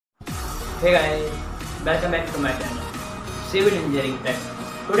Hey guys, welcome back to my channel, Civil Engineering Tech.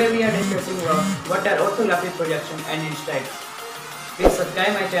 Today we are discussing what are orthographic projection and its types. Please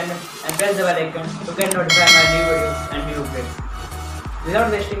subscribe my channel and press the bell icon to get notified my new videos and new updates.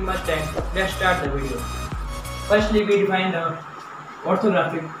 Without wasting much time, let's start the video. Firstly, we define the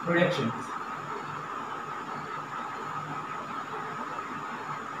orthographic projection.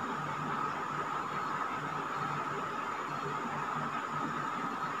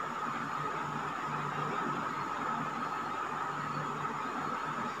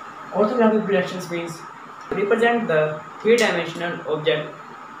 Orthographic projections means represent the three-dimensional object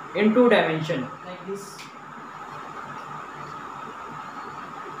in two dimensions like this.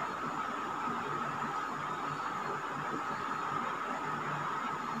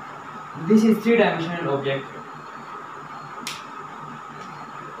 This is three-dimensional object.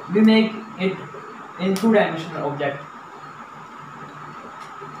 We make it in two-dimensional object.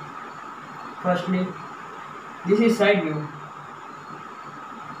 Firstly, this is side view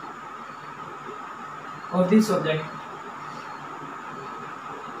of this object.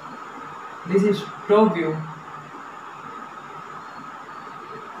 This is top view.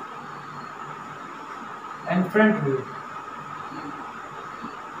 And front view.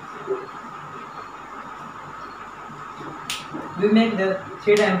 We make the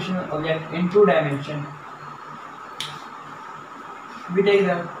three-dimensional object in two dimensions. We take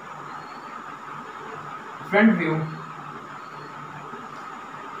the front view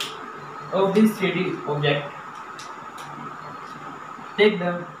of this 3D object. Take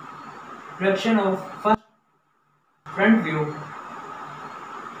the projection of first front view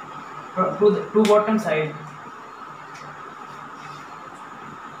to bottom side.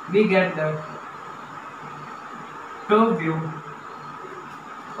 We get the top view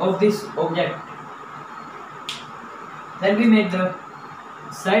of this object. Then we make the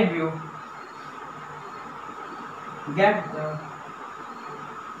side view. Get the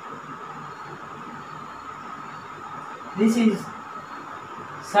this is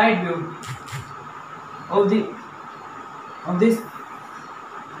side view of this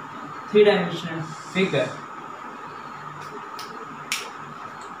three-dimensional figure.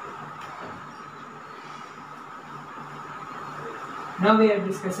 Now we are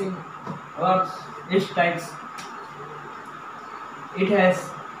discussing about its types. It has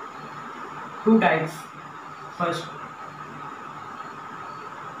two types.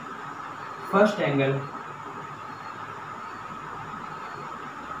 First angle.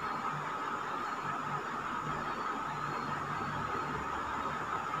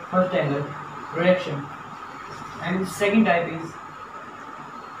 First angle projection, and second type is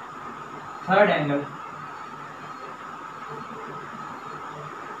third angle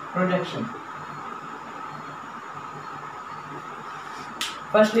projection.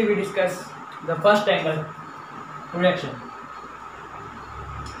 Firstly, we discuss the first angle projection.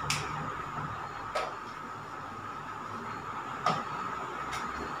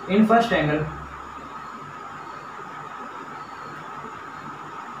 In first angle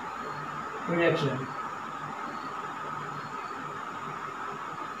projection,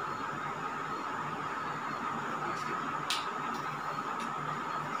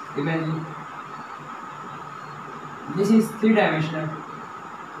 imagine this is three-dimensional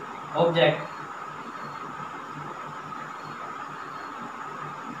object.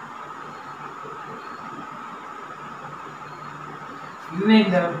 We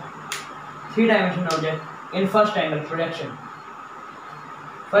make the three-dimensional object in first angle projection.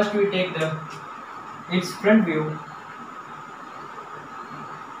 First we take its front view.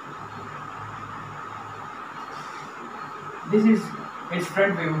 This is its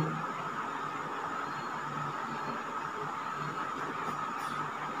front view.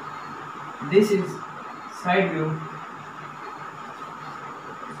 This is side view.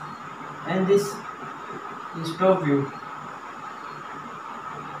 And this is top view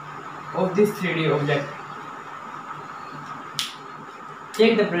of this 3D object.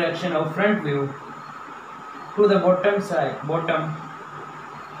 Take the projection of front view to the bottom side.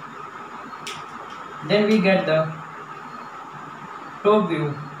 Then we get the top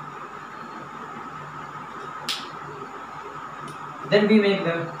view. Then we make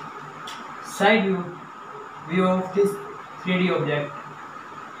the side view of this 3D object.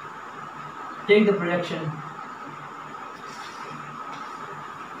 Take the projection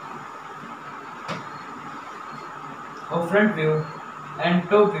of front view and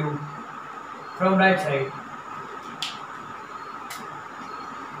top view from right side.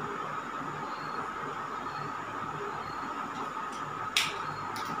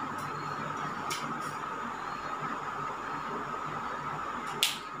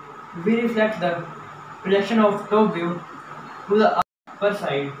 we reflect the projection of top view to the upper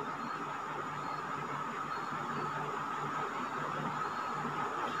side.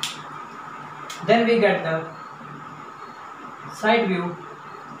 Then we get the side view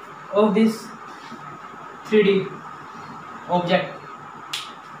of this 3D object.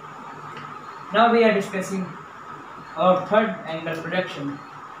 Now we are discussing our third angle projection.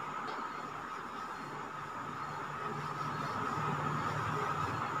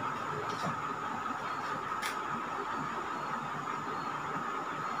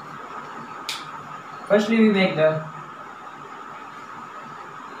 Firstly, we make the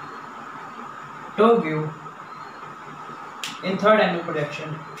top view in third angle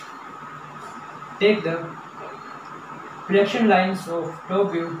projection. Take the projection lines of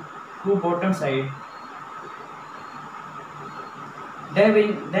top view to bottom side.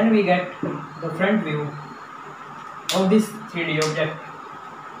 Then we get the front view of this 3D object.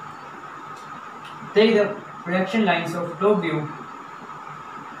 Take the projection lines of top view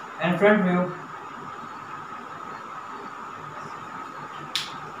and front view.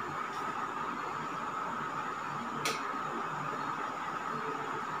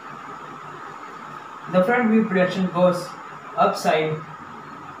 The front view projection goes upside.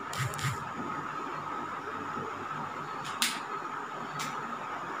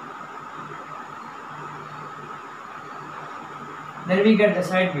 Then we get the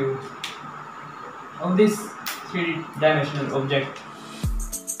side view of this 3D-dimensional object.